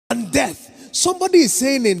death. Somebody is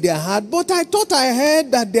saying in their heart, but I thought I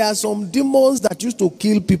heard that there are some demons that used to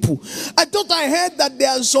kill people. I thought I heard that there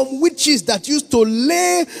are some witches that used to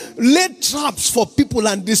lay traps for people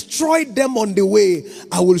and destroy them on the way.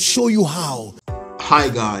 I will show you how. Hi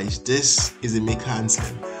guys, this is Emeka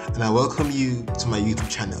Anslem and I welcome you to my YouTube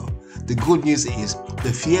channel. The good news is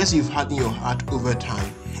the fears you've had in your heart over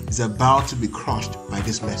time is about to be crushed by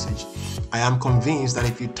this message. I am convinced that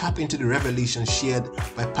if you tap into the revelation shared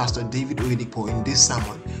by Pastor David Oyedepo in this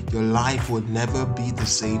sermon, your life would never be the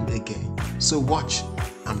same again. So watch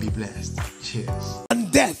and be blessed. Cheers.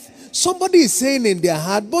 And death. Somebody is saying in their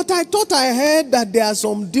heart, but I thought I heard that there are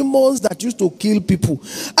some demons that used to kill people.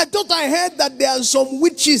 I thought I heard that there are some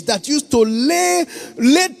witches that used to lay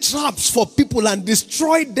traps for people and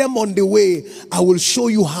destroy them on the way. I will show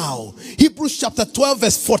you how. Hebrews chapter 12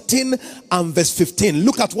 verse 14 and verse 15.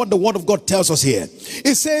 Look at what the word of God tells us here.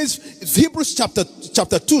 It says, Hebrews chapter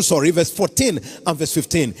 2, verse 14 and verse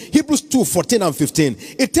 15. Hebrews 2, 14 and 15.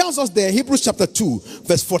 It tells us there, Hebrews chapter 2,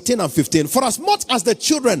 verse 14 and 15. For as much as the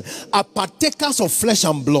children are partakers of flesh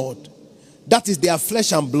and blood, that is their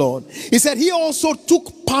flesh and blood, he said he also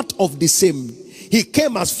took part of the same. He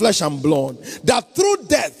came as flesh and blood, that through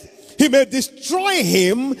death he may destroy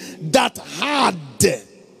him that had,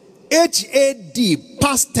 H-A-D,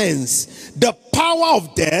 past tense, the power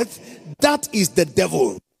of death, that is the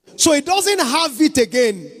devil. So he doesn't have it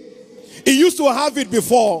again. He used to have it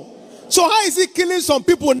before. So how is he killing some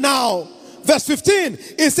people now? Verse 15,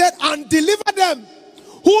 he said, and deliver them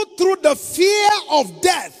who through the fear of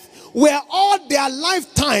death were all their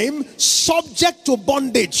lifetime subject to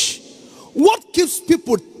bondage. What keeps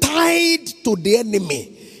people tied to the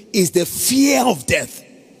enemy is the fear of death.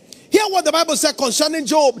 Hear what the Bible said concerning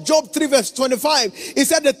Job. Job 3 verse 25. It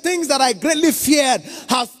said, the things that I greatly feared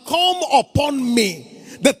have come upon me.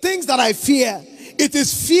 The things that I fear. It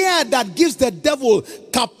is fear that gives the devil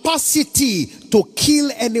capacity to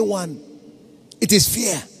kill anyone. It is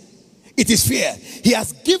fear. It is fear. He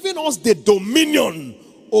has given us the dominion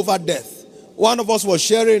over death. One of us was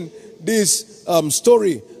sharing this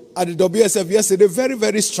story at the WSF yesterday. Very,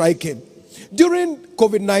 very striking. During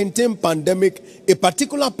COVID-19 pandemic, a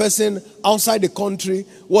particular person outside the country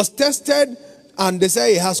was tested and they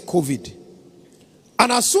say he has COVID.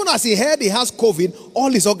 And as soon as he heard he has COVID,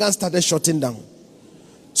 all his organs started shutting down.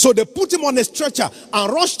 So they put him on a stretcher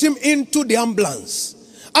and rushed him into the ambulance.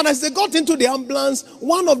 And as they got into the ambulance,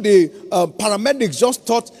 one of the paramedics just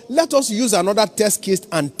thought, let us use another test kit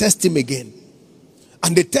and test him again.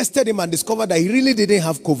 And they tested him and discovered that he really didn't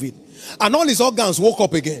have COVID. And all his organs woke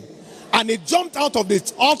up again. And he jumped out of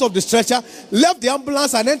the stretcher, left the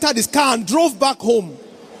ambulance and entered his car and drove back home.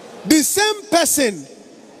 The same person.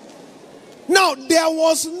 Now, there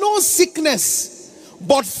was no sickness,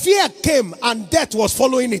 but fear came and death was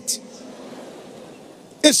following it.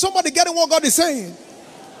 Is somebody getting what God is saying?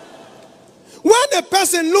 When a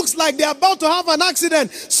person looks like they're about to have an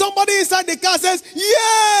accident, somebody inside the car says,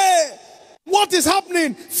 yeah! What is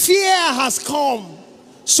happening? Fear has come.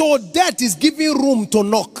 So death is giving room to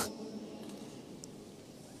knock.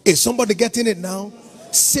 Is somebody getting it now?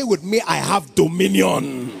 Say with me, I have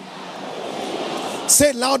dominion. Say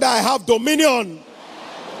it louder, I have dominion.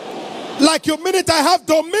 Like you mean it, I have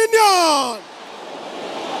dominion.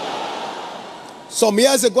 Some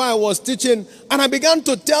years ago, I was teaching and I began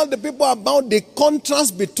to tell the people about the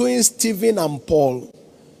contrast between Stephen and Paul.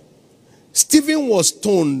 Stephen was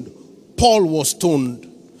stoned. Paul was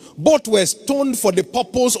stoned. Both were stoned for the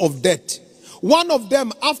purpose of death. One of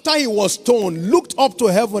them, after he was stoned, looked up to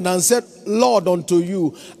heaven and said, Lord, unto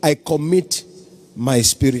you I commit my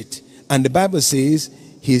spirit. And the Bible says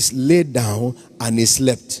he's laid down and he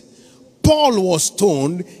slept. Paul was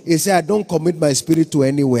stoned. He said, I don't commit my spirit to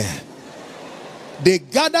anywhere. They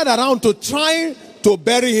gathered around to try to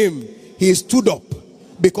bury him. He stood up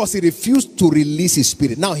because he refused to release his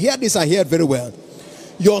spirit. Now hear this and hear it very well.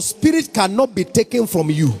 Your spirit cannot be taken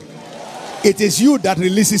from you. It is you that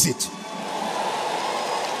releases it.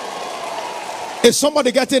 Is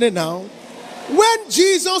somebody getting it now? When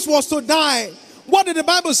Jesus was to die, what did the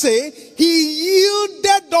Bible say? He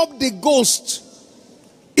yielded up the ghost.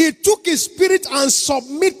 He took his spirit and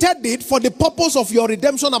submitted it for the purpose of your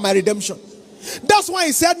redemption and my redemption. That's why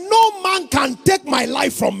he said, no man can take my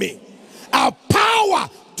life from me. I have power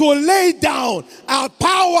to lay it down. I have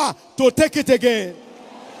power to take it again.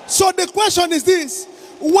 So the question is this.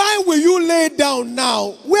 Why will you lay it down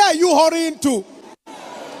now? Where are you hurrying to?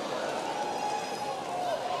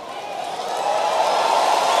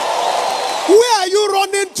 Where are you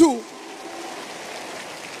running to?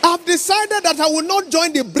 I've decided that I will not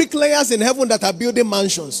join the bricklayers in heaven that are building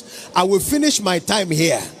mansions. I will finish my time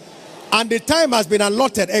here. And the time has been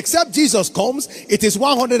allotted. Except Jesus comes, it is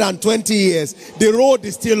 120 years. The road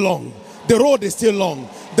is still long. The road is still long.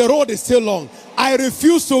 The road is still long. I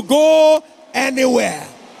refuse to go anywhere.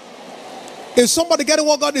 Is somebody getting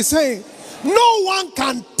what God is saying? No one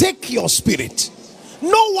can take your spirit.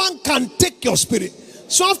 No one can take your spirit.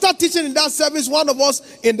 So after teaching in that service, one of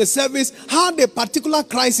us in the service had a particular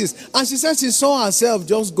crisis. And she said she saw herself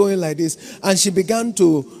just going like this. And she began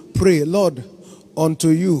to pray, Lord, unto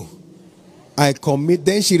you I commit.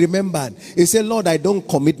 Then she remembered. He said, Lord, I don't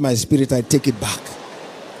commit my spirit. I take it back.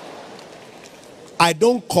 I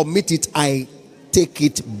don't commit it. I take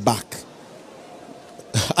it back.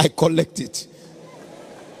 I collect it.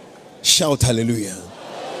 Shout hallelujah.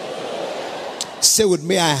 Say with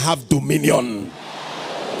me, I have dominion.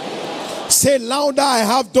 Say louder, I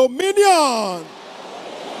have dominion.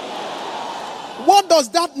 What does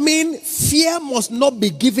that mean? Fear must not be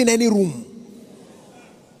given any room.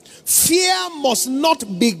 Fear must not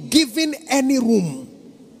be given any room.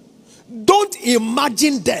 Don't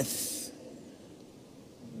imagine death.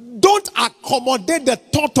 Don't accommodate the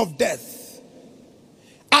thought of death.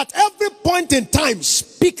 At every point in time,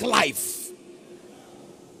 speak life.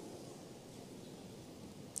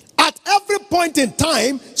 At every point in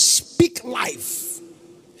time, speak life.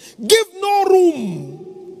 Give no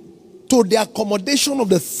room to the accommodation of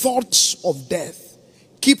the thoughts of death.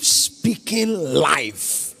 Keep speaking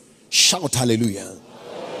life. Shout hallelujah.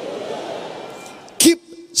 Keep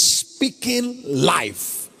speaking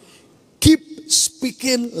life. Keep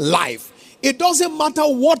speaking life. It doesn't matter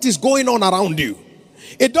what is going on around you.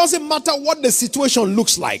 It doesn't matter what the situation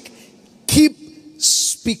looks like. Keep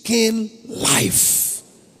speaking life.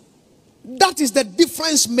 That is the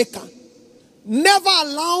difference maker. Never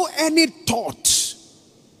allow any thought.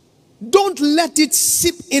 Don't let it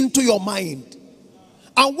seep into your mind.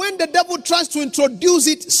 And when the devil tries to introduce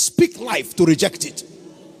it, speak life to reject it.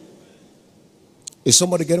 Is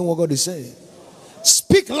somebody getting what God is saying?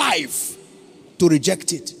 Speak life to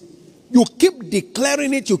reject it. You keep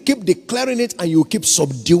declaring it, you keep declaring it, and you keep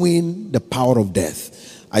subduing the power of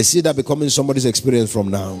death. I see that becoming somebody's experience from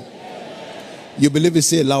now. You believe it?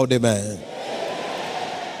 Say loud amen.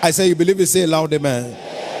 I say you believe it? Say loud amen.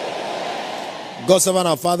 God's servant,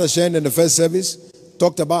 our father, sharing in the first service,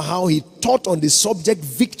 talked about how he taught on the subject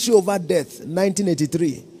victory over death,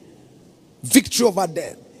 1983. Victory over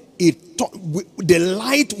death. The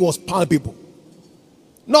light was palpable.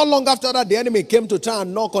 Not long after that, the enemy came to try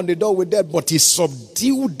and knock on the door with death, but he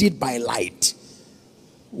subdued it by light.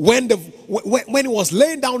 When he was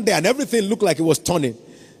laying down there and everything looked like it was turning,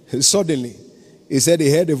 suddenly he said he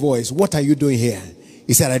heard a voice. What are you doing here?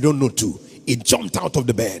 He said, I don't know too. He jumped out of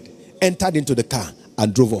the bed, entered into the car,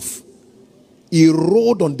 and drove off. He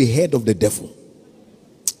rode on the head of the devil.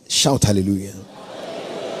 Shout hallelujah.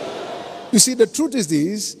 You see, the truth is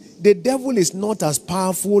this: the devil is not as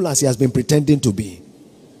powerful as he has been pretending to be.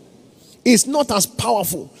 It's not as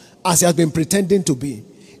powerful as he has been pretending to be.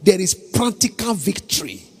 There is practical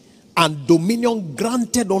victory and dominion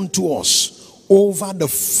granted unto us over the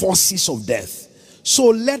forces of death. So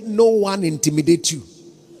let no one intimidate you.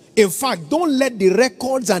 In fact, don't let the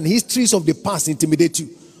records and histories of the past intimidate you.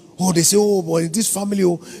 Oh, they say, oh boy, in this family,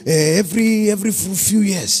 every few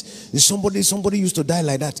years, somebody used to die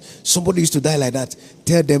like that. Somebody used to die like that.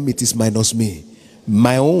 Tell them it is minus me.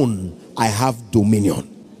 My own, I have dominion.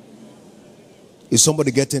 Is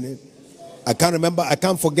somebody getting it? I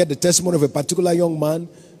can't forget the testimony of a particular young man.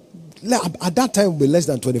 At that time, we were less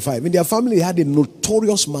than 25. In their family, they had a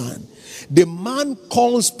notorious man. The man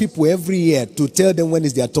calls people every year to tell them when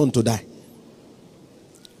it's their turn to die.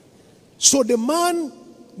 So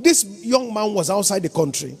this young man was outside the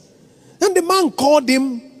country. And the man called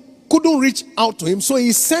him, couldn't reach out to him. So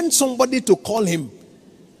he sent somebody to call him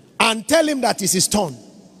and tell him that it's his turn.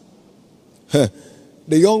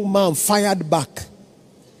 The young man fired back.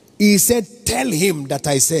 He said, tell him that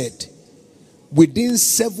I said, within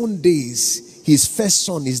 7 days, his first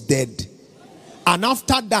son is dead. And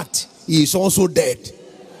after that, he is also dead.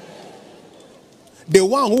 The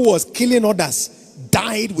one who was killing others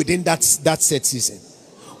died within that set season.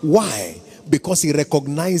 Why? Because he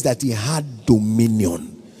recognized that he had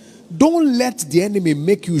dominion. Don't let the enemy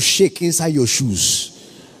make you shake inside your shoes.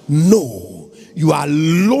 No, you are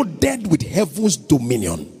loaded with heaven's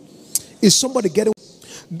dominion. Is somebody getting?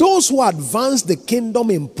 Those who advance the kingdom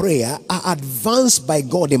in prayer are advanced by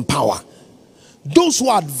God in power. Those who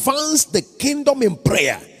advance the kingdom in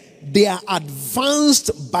prayer, they are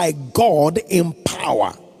advanced by God in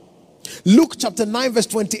power. Luke chapter 9 verse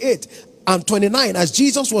 28 and 29, as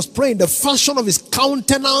Jesus was praying, the fashion of his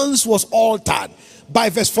countenance was altered. by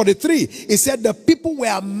verse 43, it said the people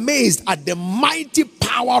were amazed at the mighty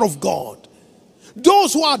power of God.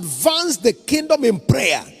 Those who advance the kingdom in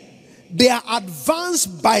prayer, they are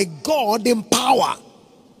advanced by God in power.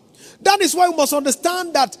 That is why we must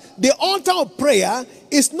understand that the altar of prayer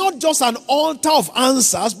is not just an altar of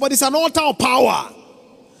answers, but it's an altar of power.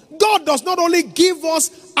 God does not only give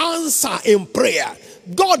us answer in prayer,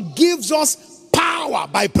 God gives us power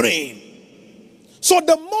by praying. So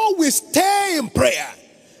the more we stay in prayer,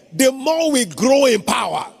 the more we grow in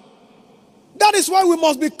power. That is why we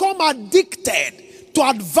must become addicted to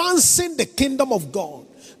advancing the kingdom of God.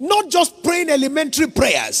 Not just praying elementary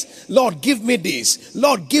prayers. Lord, give me this.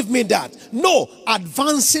 Lord, give me that. No,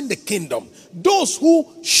 advancing the kingdom. Those who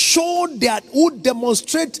who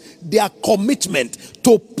demonstrate their commitment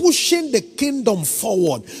to pushing the kingdom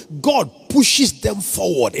forward, God pushes them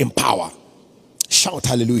forward in power. Shout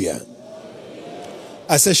hallelujah.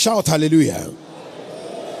 I said shout hallelujah.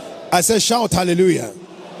 I said shout hallelujah.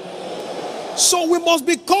 So we must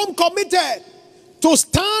become committed to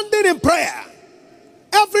standing in prayer.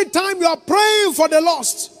 Every time you are praying for the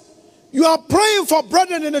lost, you are praying for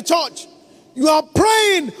brethren in the church, you are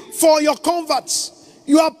praying for your converts,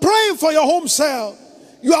 you are praying for your home cell,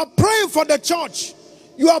 you are praying for the church,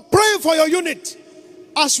 you are praying for your unit.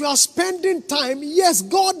 As you are spending time, yes,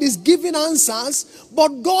 God is giving answers, but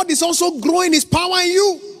God is also growing his power in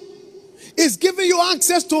you. He's giving you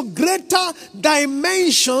access to greater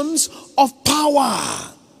dimensions of power.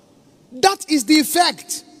 That is the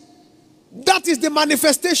effect. That is the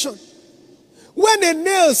manifestation. When a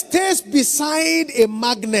nail stays beside a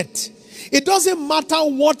magnet, it doesn't matter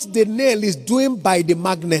what the nail is doing by the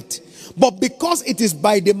magnet. But because it is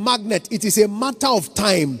by the magnet, it is a matter of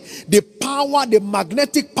time. The power, the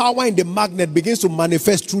magnetic power in the magnet begins to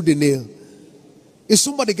manifest through the nail. Is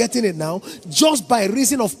somebody getting it now? Just by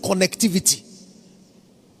reason of connectivity.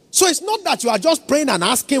 So it's not that you are just praying and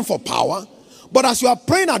asking for power, but as you are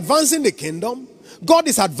praying, advancing the kingdom, God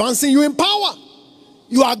is advancing you in power.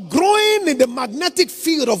 You are growing in the magnetic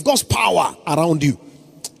field of God's power around you.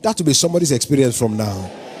 That will be somebody's experience from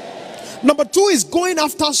now. Number 2 is going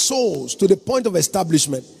after souls to the point of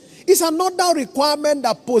establishment. It's another requirement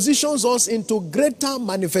that positions us into greater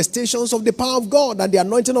manifestations of the power of God and the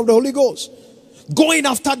anointing of the Holy Ghost. Going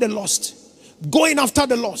after the lost. Going after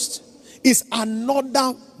the lost is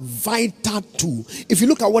another vital tool. If you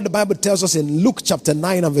look at what the Bible tells us in Luke chapter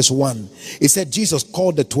 9 and verse 1, it said Jesus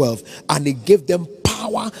called the 12 and he gave them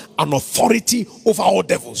power and authority over all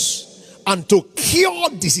devils and to cure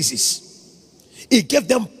diseases. He gave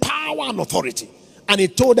them power and authority, and he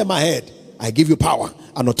told them ahead, I give you power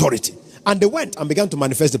and authority. And they went and began to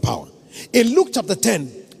manifest the power. In Luke chapter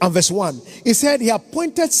 10 and verse 1, he said he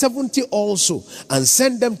appointed 70 also and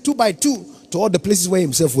sent them 2 by 2 to all the places where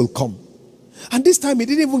himself will come. And this time he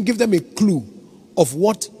didn't even give them a clue of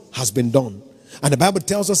what has been done. And the Bible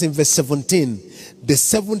tells us in verse 17, the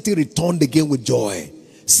 70 returned again with joy,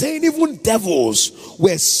 saying even devils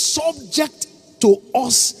were subject to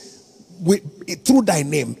us through thy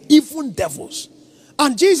name, even devils.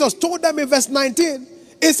 And Jesus told them in verse 19,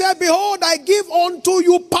 he said, behold, I give unto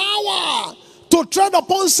you power to tread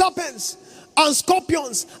upon serpents and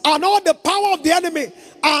scorpions and all the power of the enemy,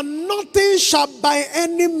 and nothing shall by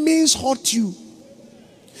any means hurt you.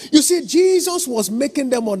 You see, Jesus was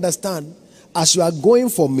making them understand, as you are going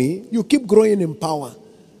for me, you keep growing in power.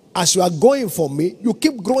 As you are going for me, you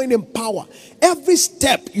keep growing in power. Every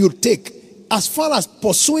step you take, as far as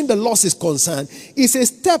pursuing the lost is concerned, is a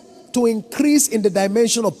step to increase in the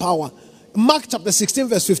dimension of power. Mark chapter 16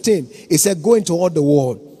 verse 15, it said, go into all the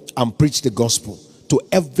world and preach the gospel to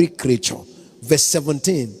every creature. Verse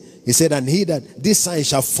 17, he said, and he that this sign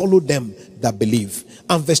shall follow them that believe.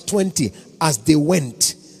 And verse 20, as they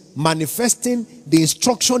went, manifesting the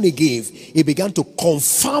instruction he gave, he began to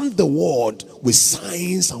confirm the word with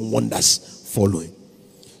signs and wonders following.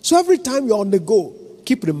 So every time you're on the go,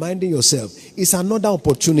 keep reminding yourself, it's another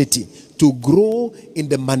opportunity to grow in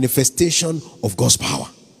the manifestation of God's power.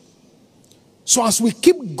 So as we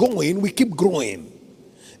keep going, we keep growing.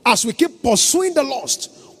 As we keep pursuing the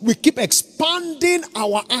lost, we keep expanding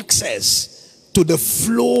our access to the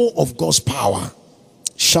flow of God's power.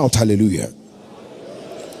 Shout hallelujah.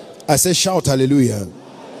 I say shout hallelujah.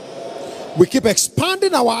 We keep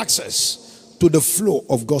expanding our access to the flow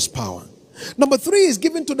of God's power. Number 3 is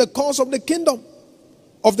given to the cause of the kingdom.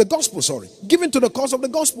 Of the gospel, given to the cause of the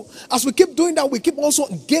gospel. As we keep doing that, we keep also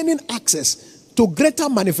gaining access to greater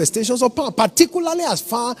manifestations of power, particularly as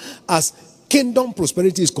far as kingdom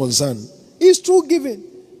prosperity is concerned. It's true giving.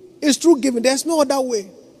 It's true giving. There's no other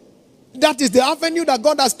way. That is the avenue that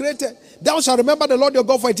God has created. Thou shalt remember the Lord your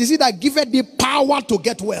God, for it is he that giveth thee power power to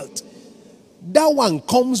get wealth. That one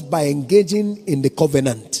comes by engaging in the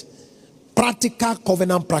covenant. Practical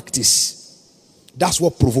covenant practice. That's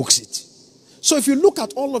what provokes it. So if you look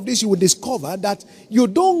at all of this, you will discover that you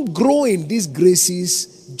don't grow in these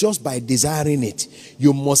graces just by desiring it.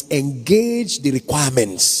 You must engage the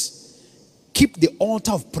requirements. Keep the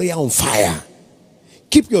altar of prayer on fire.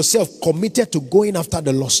 Keep yourself committed to going after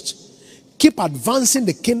the lost. Keep advancing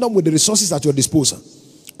the kingdom with the resources at your disposal.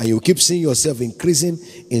 And you keep seeing yourself increasing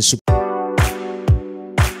in